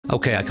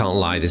Okay, I can't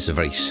lie, this is a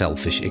very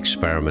selfish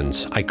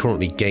experiment. I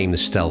currently game the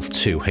Stealth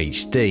 2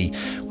 HD.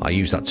 I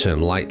use that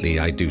term lightly.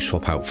 I do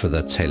swap out for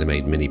the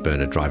TaylorMade mini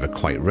burner driver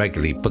quite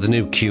regularly, but the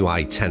new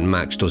Qi10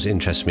 Max does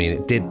interest me, and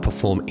it did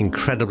perform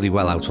incredibly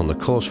well out on the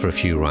course for a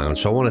few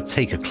rounds, so I want to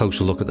take a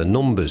closer look at the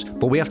numbers.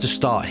 But we have to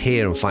start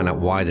here and find out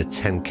why the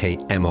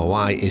 10k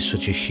MOI is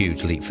such a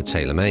huge leap for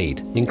TaylorMade.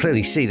 You can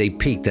clearly see they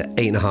peaked at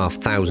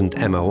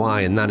 8,500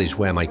 MOI, and that is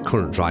where my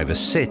current driver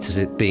sits, as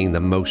it being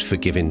the most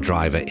forgiving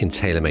driver in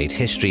TaylorMade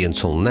history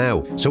until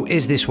now. So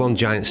is this one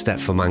giant step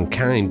for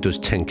mankind? Does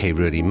 10k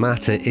really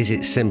matter? Is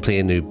it simply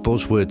a new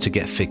buzzword to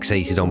get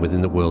fixated on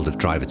within the world of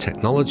driver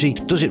technology?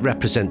 Does it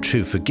represent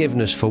true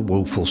forgiveness for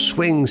woeful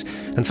swings?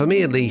 And for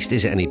me at least,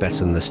 is it any better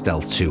than the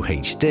Stealth 2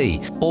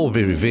 HD? All will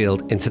be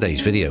revealed in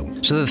today's video.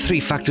 So there are three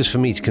factors for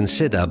me to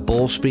consider: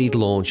 ball speed,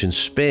 launch and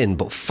spin.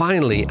 But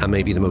finally, and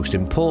maybe the most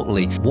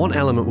importantly, one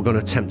element we're going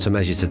to attempt to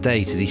measure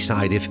today to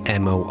decide if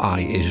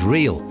MOI is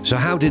real. So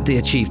how did they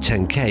achieve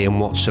 10k, and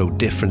what's so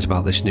different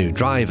about this new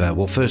driver?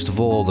 Well, first of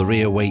all, the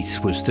rear weight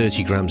was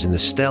 30 grams in the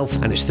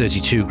Stealth, and it's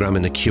 32 gram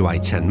in the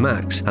Qi10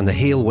 Max, and the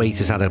heel weight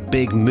has had a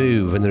big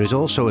move, and there is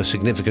also a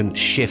significant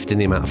shift in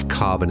the amount of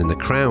carbon in the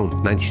crown,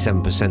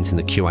 97% in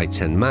the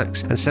Qi10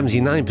 Max and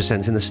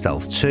 79% in the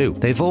Stealth 2.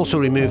 They've also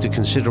removed a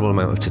considerable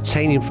amount of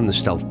titanium from the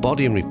Stealth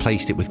body and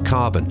replaced it with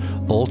carbon,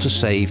 all to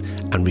save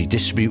and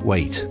redistribute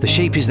weight. The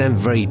shape is then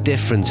very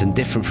different, and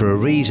different for a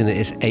reason. It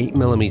is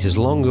 8mm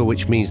longer,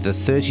 which means the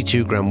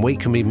 32 gram weight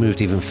can be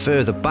moved even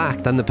further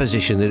back than the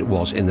position that it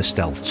was in the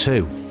Stealth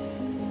 2.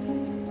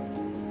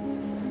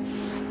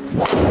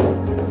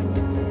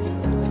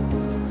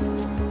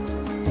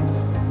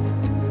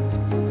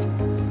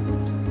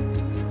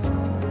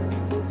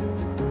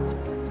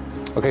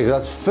 Okay, so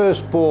that's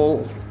first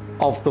ball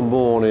of the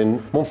morning,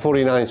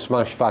 149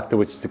 smash factor,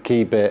 which is the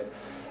key bit.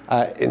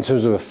 In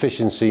terms of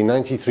efficiency,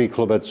 93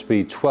 club head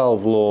speed,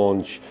 12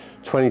 launch,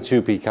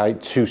 22 peak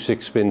height,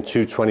 26 spin,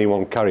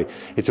 221 carry.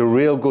 It's a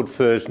real good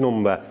first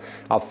number.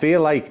 I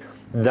feel like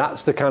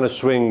that's the kind of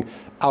swing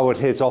I would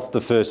hit off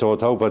the first, or I would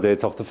hope I'd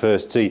hit off the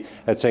first tee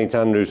at St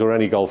Andrews, or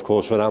any golf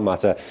course for that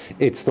matter.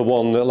 It's the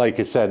one that, like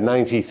I said,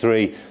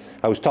 93.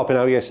 I was topping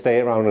out yesterday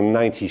around a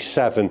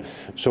 97,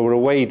 so we're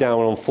way down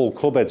on full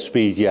club head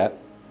speed yet.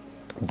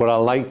 But I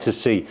like to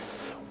see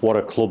what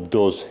a club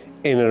does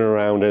in and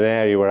around an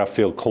area where I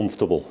feel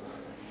comfortable.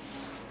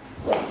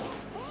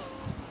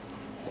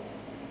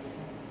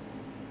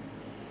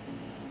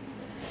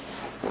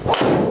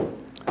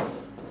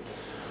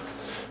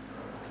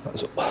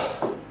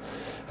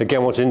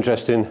 Again, what's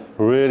interesting,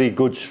 really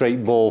good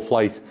straight ball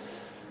flight.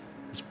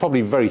 It's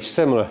probably very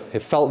similar.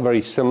 It felt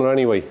very similar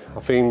anyway.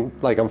 I feel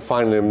like I'm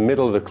finally in the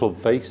middle of the club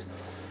face.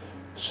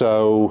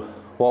 So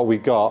what we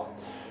got,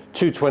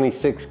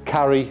 226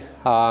 carry,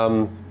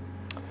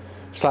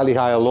 slightly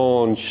higher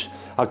launch.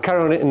 I'll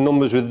carry on hitting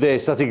numbers with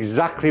this. That's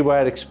exactly where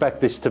I'd expect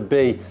this to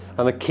be.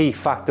 And the key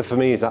factor for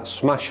me is that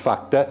smash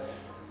factor.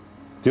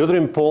 The other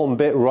important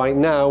bit right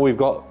now, we've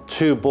got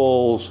two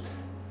balls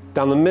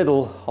down the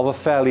middle of a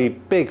fairly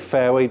big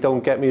fairway,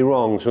 don't get me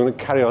wrong. So I'm going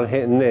to carry on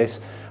hitting this,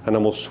 and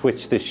then we'll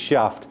switch this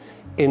shaft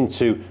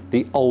into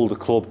the older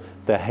club,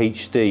 the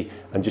HD,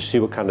 and just see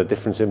what kind of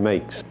difference it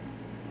makes.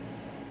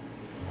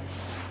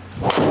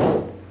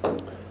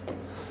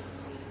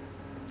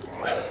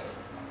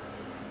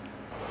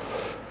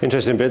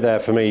 Interesting bit there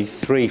for me,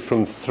 3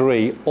 from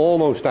 3,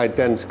 almost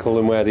identical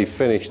in where they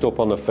finished up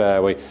on the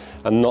fairway,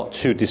 and not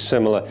too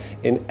dissimilar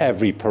in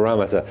every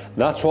parameter.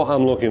 That's what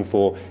I'm looking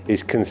for,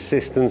 is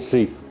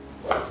consistency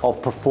of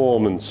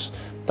performance.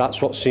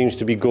 That's what seems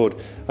to be good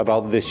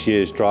about this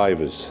year's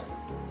drivers.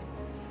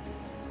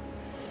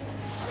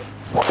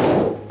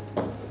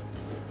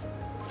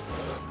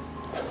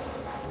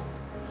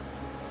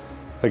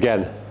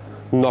 Again,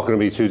 not going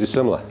to be too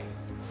dissimilar.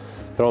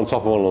 They're on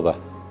top of one another.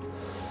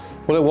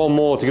 We'll hit one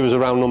more to give us a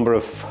round number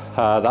of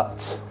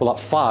that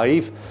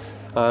 5,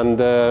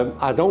 and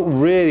I don't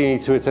really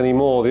need to hit any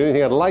more. The only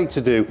thing I'd like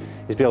to do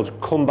is be able to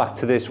come back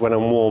to this when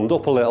I'm warmed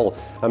up a little,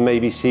 and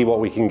maybe see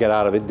what we can get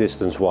out of it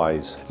distance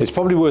wise. It's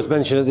probably worth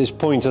mentioning at this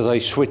point, as I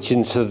switch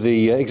into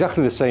the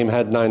exactly the same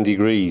head, 9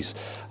 degrees,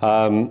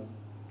 I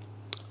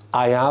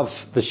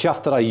have the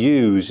shaft that I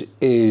use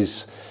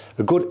is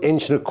a good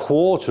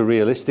 1.25 inches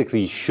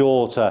realistically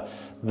shorter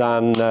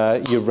than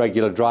your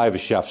regular driver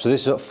shaft. So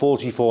this is a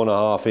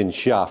 44.5 inch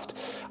shaft.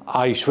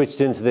 I switched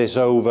into this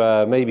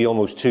over maybe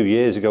almost 2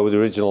 years ago with the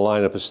original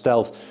lineup of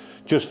Stealth,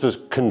 just for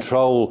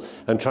control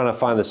and trying to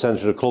find the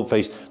centre of the club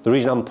face. The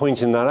reason I'm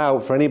pointing that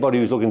out, for anybody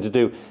who's looking to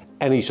do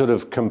any sort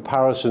of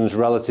comparisons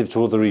relative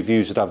to other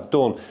reviews that I've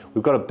done,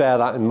 we've got to bear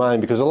that in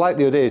mind, because the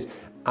likelihood is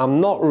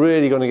I'm not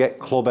really going to get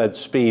club head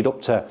speed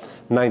up to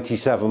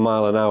 97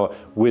 mile an hour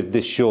with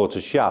this shorter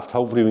shaft.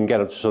 Hopefully we can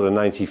get up to sort of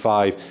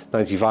 95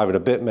 and a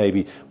bit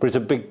maybe, but it's a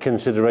big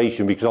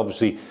consideration, because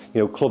obviously, you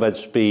know, club head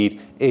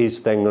speed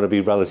is then going to be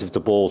relative to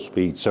ball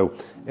speed. So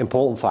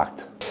important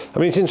fact. I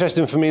mean, it's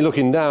interesting for me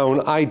looking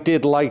down. I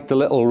did like the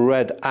little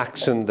red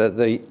accent that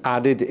they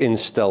added in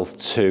Stealth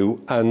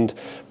 2, and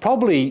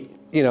probably,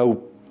 you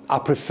know, I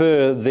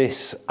prefer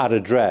this at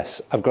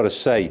address, I've got to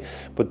say,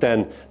 but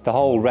then the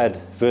whole red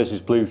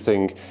versus blue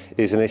thing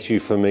is an issue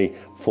for me,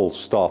 full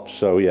stop.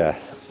 So yeah,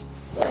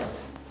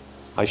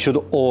 I should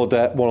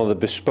order one of the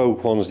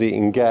bespoke ones that you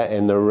can get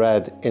in the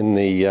red in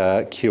the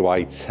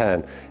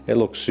Qi10. It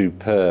looks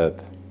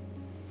superb.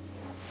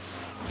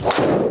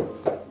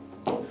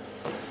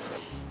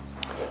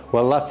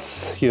 Well,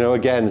 that's, you know,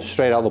 again,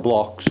 straight out the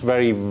blocks,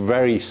 very,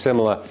 very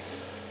similar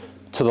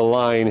to the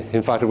line.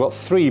 In fact, I've got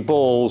 3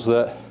 balls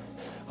that,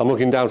 I'm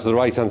looking down to the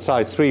right-hand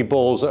side, 3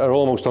 balls that are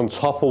almost on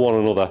top of one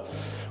another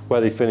where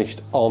they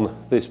finished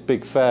on this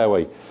big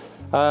fairway.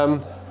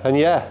 And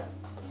yeah,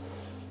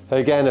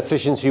 again,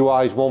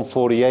 efficiency-wise,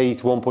 148,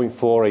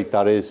 1.48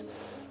 that is,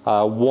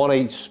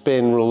 1/8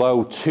 spin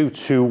low,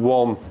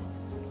 221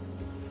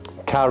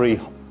 carry,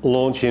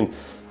 launching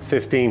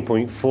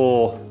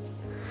 15.4,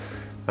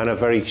 and a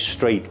very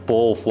straight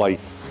ball flight.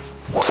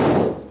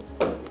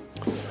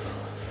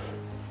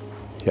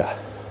 Yeah.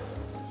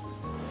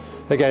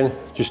 Again,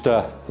 just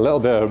a little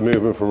bit of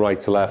movement from right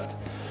to left.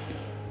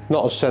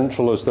 Not as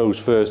central as those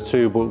first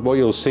 2, but what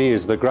you'll see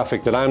is the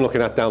graphic that I'm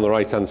looking at down the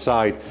right-hand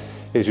side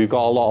is we've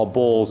got a lot of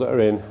balls that are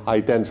in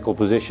identical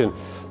position.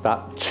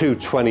 That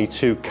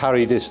 222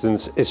 carry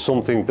distance is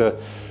something that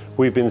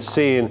we've been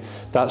seeing,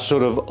 that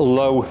sort of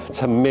low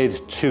to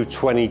mid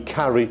 220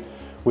 carry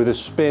with a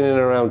spin in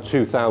around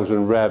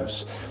 2000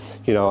 revs.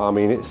 You know, I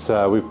mean, it's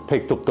we've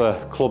picked up the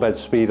club head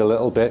speed a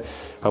little bit,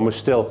 and we're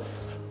still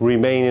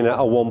remaining at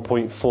a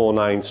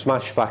 1.49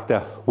 smash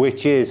factor,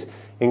 which is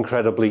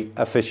incredibly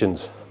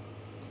efficient.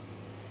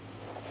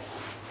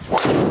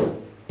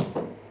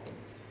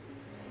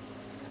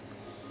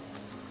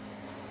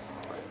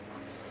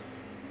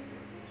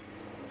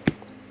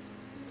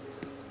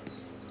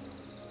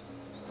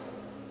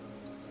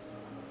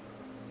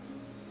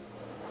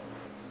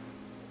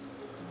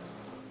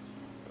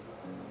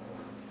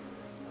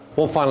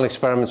 One final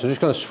experiment, so I'm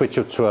just going to switch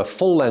up to a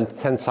full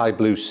length Tensai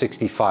Blue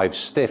 65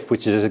 stiff,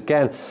 which is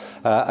again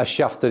a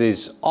shaft that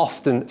is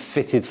often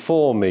fitted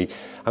for me.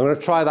 I'm going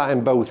to try that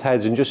in both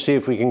heads and just see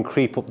if we can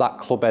creep up that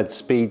club head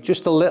speed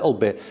just a little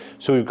bit,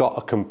 so we've got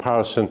a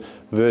comparison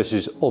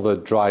versus other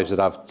drives that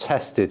I've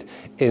tested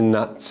in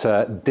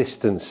that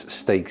distance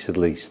stakes at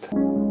least.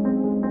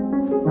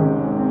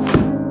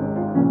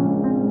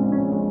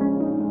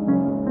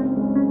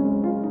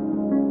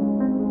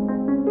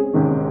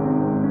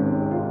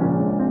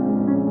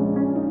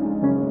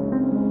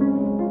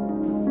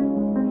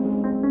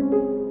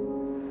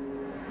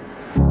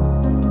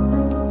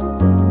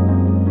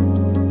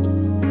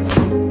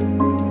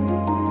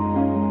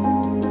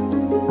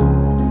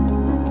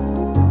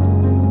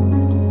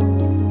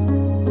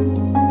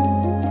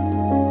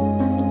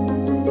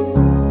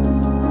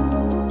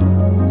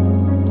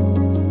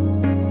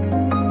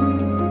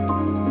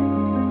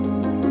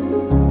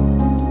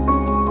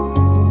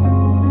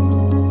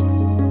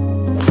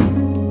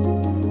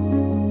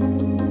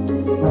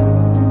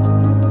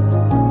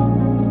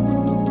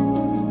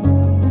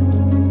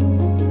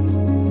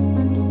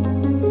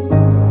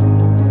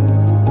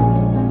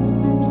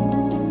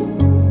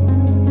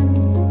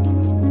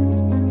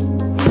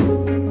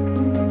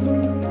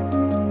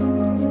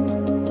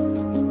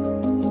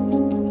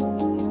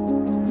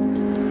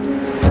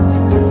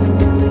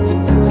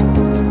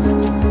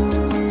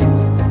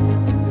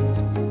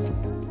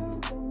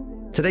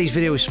 Today's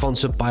video is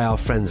sponsored by our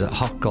friends at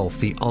Hot Golf,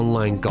 the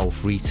online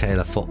golf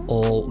retailer for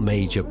all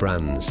major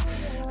brands.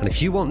 And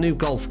if you want new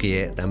golf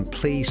gear, then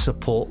please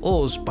support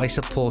us by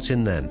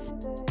supporting them.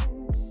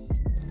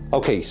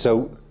 Okay,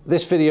 so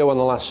this video and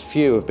the last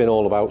few have been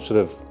all about sort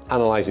of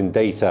analysing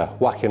data,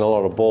 whacking a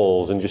lot of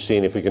balls and just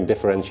seeing if we can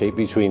differentiate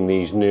between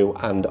these new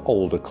and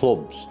older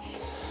clubs.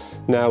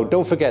 Now,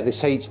 don't forget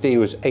this HD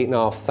was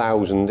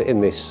 8,500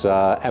 in this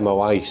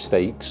MOI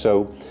stake,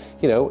 so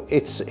you know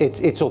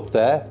it's up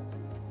there.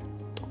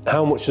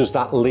 How much does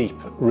that leap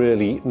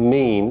really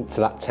mean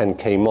to that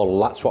 10K model?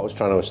 That's what I was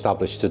trying to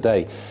establish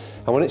today.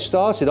 And when it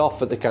started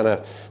off at the kind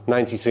of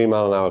 93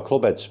 mile an hour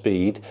club head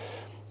speed,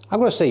 I'm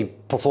going to say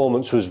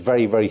performance was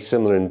very, very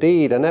similar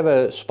indeed. I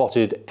never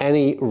spotted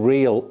any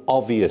real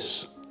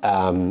obvious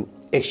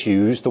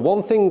issues. The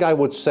one thing I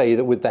would say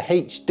that with the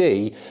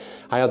HD,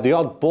 I had the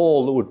odd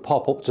ball that would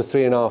pop up to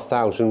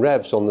 3,500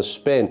 revs on the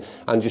spin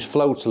and just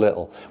float a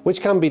little, which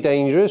can be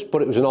dangerous,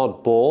 but it was an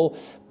odd ball.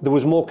 There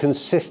was more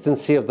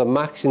consistency of the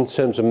Max in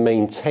terms of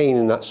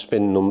maintaining that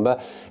spin number.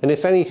 And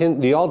if anything,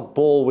 the odd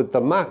ball with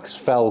the Max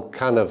fell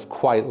kind of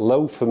quite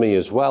low for me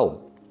as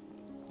well.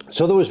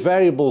 So there was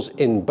variables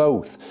in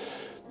both.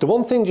 The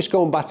one thing, just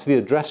going back to the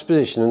address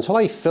position, until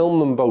I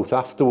filmed them both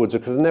afterwards, I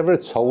could have never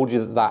told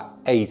you that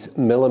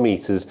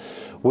 8mm,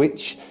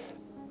 which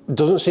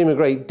doesn't seem a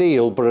great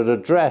deal, but at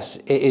address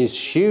it is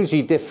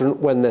hugely different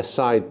when they're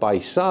side by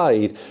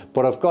side.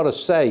 But I've got to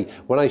say,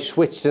 when I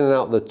switched in and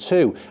out the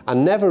two, I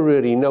never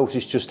really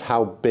noticed just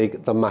how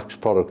big the Max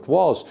product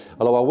was.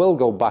 Although I will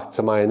go back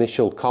to my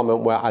initial comment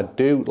where I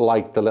do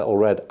like the little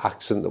red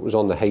accent that was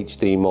on the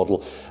HD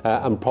model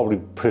and probably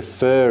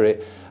prefer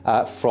it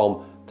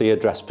from the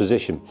address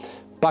position.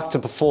 Back to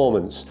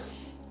performance.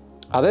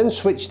 I then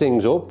switched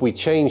things up. We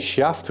changed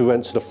shaft. We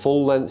went to the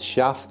full length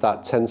shaft,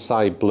 that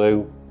tenside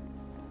blue.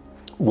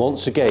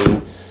 Once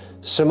again,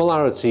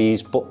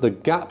 similarities, but the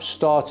gap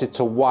started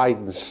to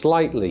widen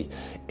slightly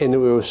in that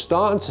we were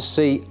starting to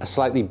see a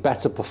slightly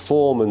better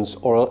performance,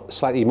 or a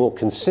slightly more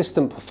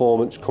consistent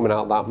performance coming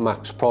out of that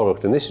Max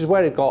product. And this is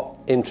where it got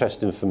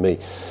interesting for me,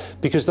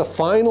 because the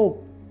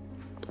final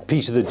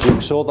piece of the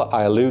jigsaw that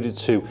I alluded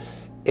to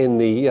in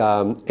the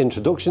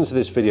introduction to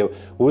this video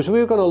was we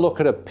were going to look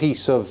at a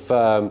piece of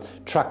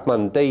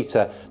TrackMan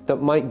data that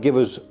might give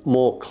us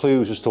more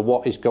clues as to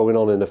what is going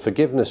on in the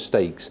forgiveness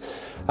stakes.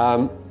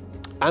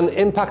 And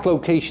impact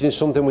location is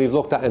something we've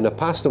looked at in the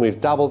past and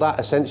we've dabbled at.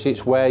 Essentially,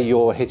 it's where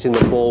you're hitting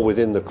the ball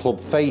within the club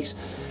face,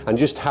 and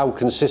just how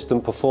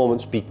consistent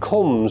performance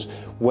becomes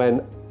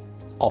when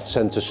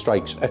off-centre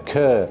strikes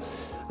occur.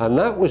 And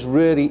that was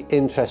really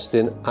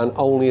interesting, and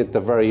only at the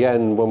very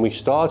end when we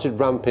started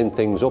ramping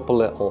things up a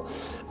little.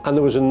 And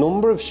there was a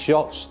number of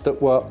shots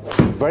that were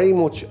very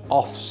much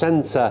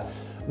off-centre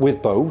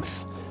with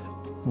both,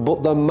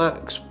 but the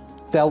Max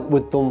dealt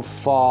with them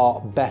far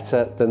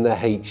better than the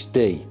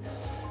HD.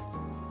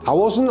 I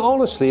wasn't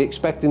honestly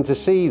expecting to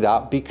see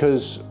that,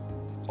 because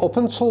up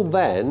until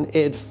then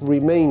it had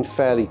remained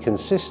fairly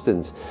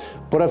consistent.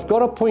 But I've got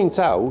to point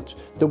out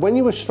that when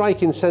you were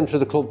striking centre of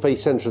the club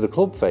face, centre of the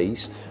club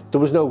face, there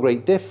was no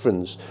great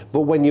difference.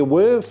 But when you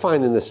were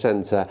finding the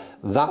centre,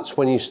 that's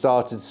when you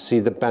started to see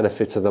the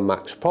benefit of the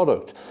Max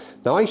product.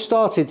 Now, I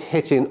started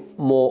hitting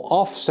more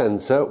off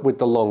centre with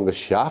the longer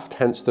shaft,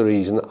 hence the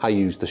reason I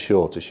used the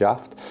shorter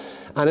shaft.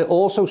 And it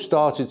also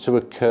started to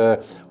occur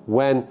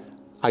when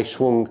I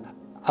swung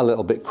a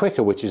little bit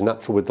quicker, which is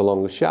natural with the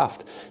longer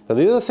shaft. Now,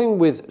 the other thing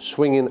with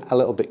swinging a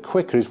little bit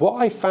quicker is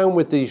what I found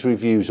with these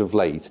reviews of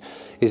late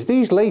is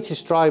these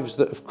latest drivers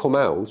that have come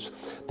out,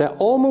 they're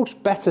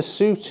almost better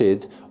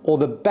suited, or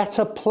the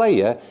better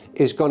player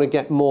is going to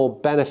get more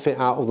benefit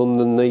out of them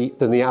than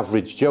the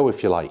average Joe,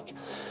 if you like.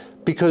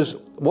 Because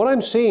what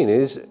I'm seeing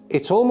is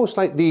it's almost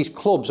like these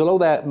clubs, although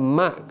they're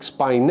Max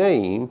by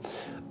name,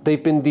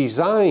 they've been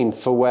designed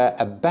for where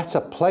a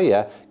better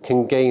player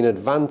can gain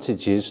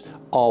advantages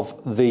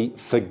of the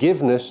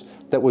forgiveness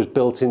that was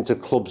built into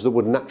clubs that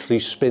would naturally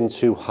spin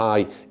too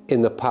high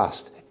in the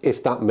past,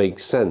 if that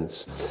makes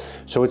sense.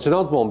 So it's an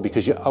odd one,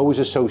 because you always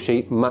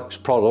associate Max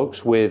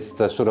products with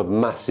the sort of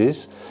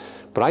masses,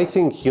 but I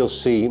think you'll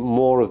see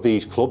more of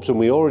these clubs, and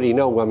we already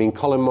know, I mean,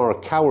 Colin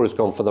Morikawa has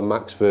gone for the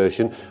Max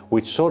version,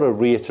 which sort of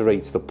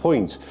reiterates the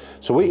point.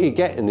 So what you're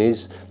getting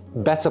is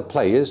better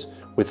players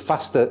with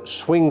faster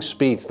swing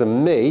speeds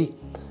than me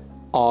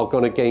are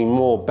going to gain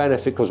more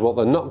benefit, because what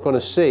they're not going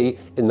to see,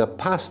 in the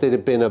past it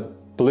had been a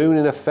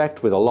ballooning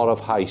effect with a lot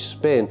of high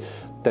spin.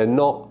 They're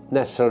not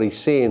necessarily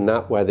seeing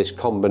that, where this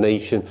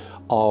combination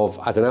of,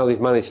 I don't know how they've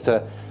managed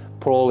to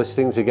put all this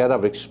thing together.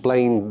 I've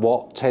explained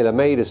what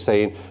TaylorMade is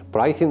saying,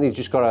 but I think they've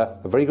just got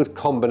a very good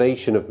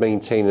combination of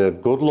maintaining a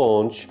good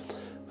launch,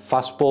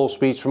 fast ball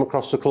speeds from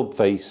across the club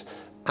face,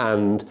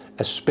 and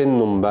a spin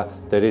number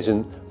that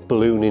isn't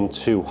ballooning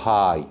too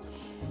high.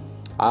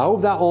 I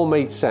hope that all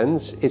made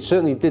sense. It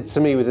certainly did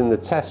to me within the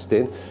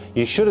testing.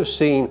 You should have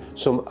seen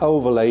some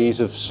overlays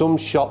of some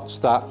shots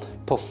that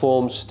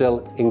performed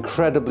still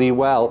incredibly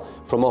well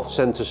from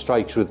off-centre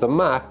strikes with the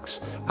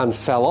Max and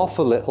fell off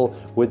a little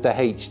with the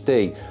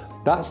HD.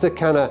 That's the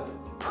kind of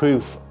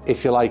proof,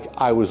 if you like,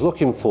 I was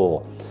looking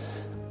for.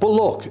 But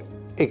look,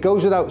 it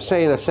goes without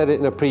saying, I said it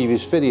in a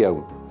previous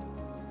video,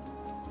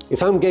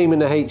 if I'm gaming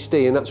the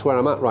HD, and that's where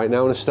I'm at right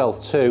now in a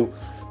Stealth 2,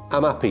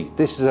 I'm happy.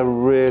 This is a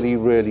really,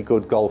 really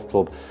good golf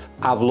club.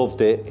 I've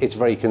loved it. It's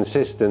very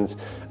consistent.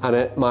 And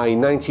at my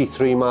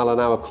 93 mile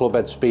an hour club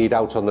head speed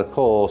out on the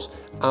course,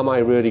 am I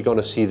really going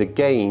to see the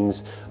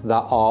gains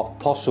that are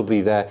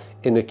possibly there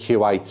in the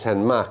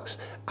Qi10 Max?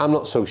 I'm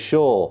not so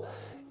sure.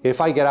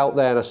 If I get out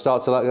there and I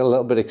start to get a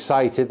little bit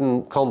excited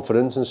and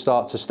confident and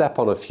start to step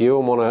on a few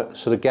and want to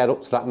sort of get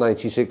up to that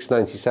 96,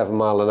 97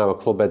 mile an hour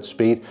club head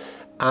speed,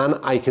 and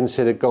I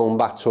consider going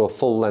back to a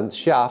full length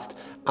shaft,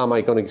 am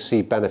I going to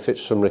see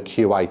benefits from the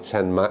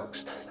Qi10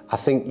 Max? I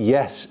think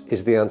yes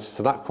is the answer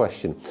to that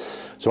question.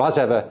 So as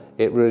ever,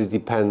 it really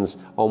depends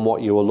on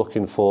what you are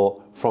looking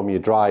for from your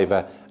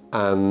driver,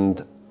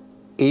 and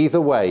either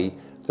way,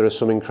 there are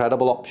some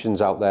incredible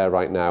options out there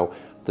right now.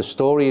 The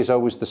story is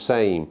always the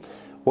same.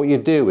 What you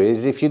do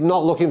is, if you're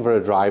not looking for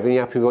a driver and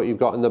you're happy with what you've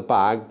got in the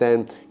bag,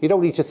 then you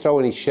don't need to throw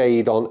any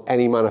shade on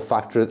any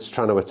manufacturer that's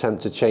trying to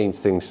attempt to change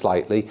things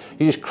slightly.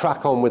 You just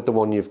crack on with the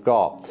one you've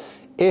got.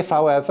 If,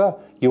 however,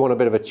 you want a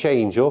bit of a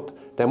change up,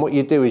 then what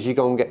you do is you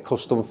go and get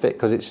custom fit,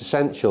 because it's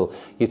essential.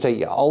 You take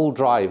your old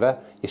driver,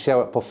 you see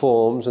how it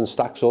performs and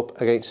stacks up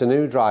against a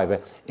new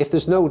driver. If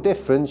there's no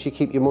difference, you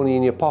keep your money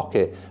in your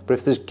pocket. But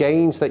if there's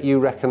gains that you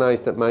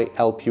recognise that might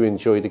help you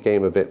enjoy the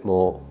game a bit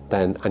more,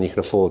 then, and you can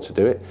afford to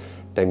do it,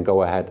 then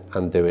go ahead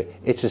and do it.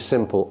 It's as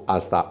simple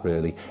as that,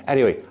 really.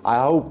 Anyway,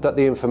 I hope that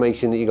the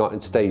information that you got in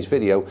today's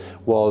video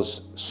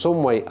was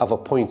some way of a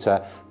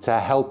pointer to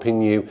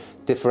helping you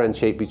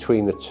differentiate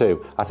between the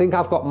two. I think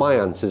I've got my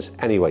answers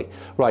anyway.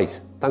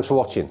 Right, thanks for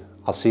watching.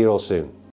 I'll see you all soon.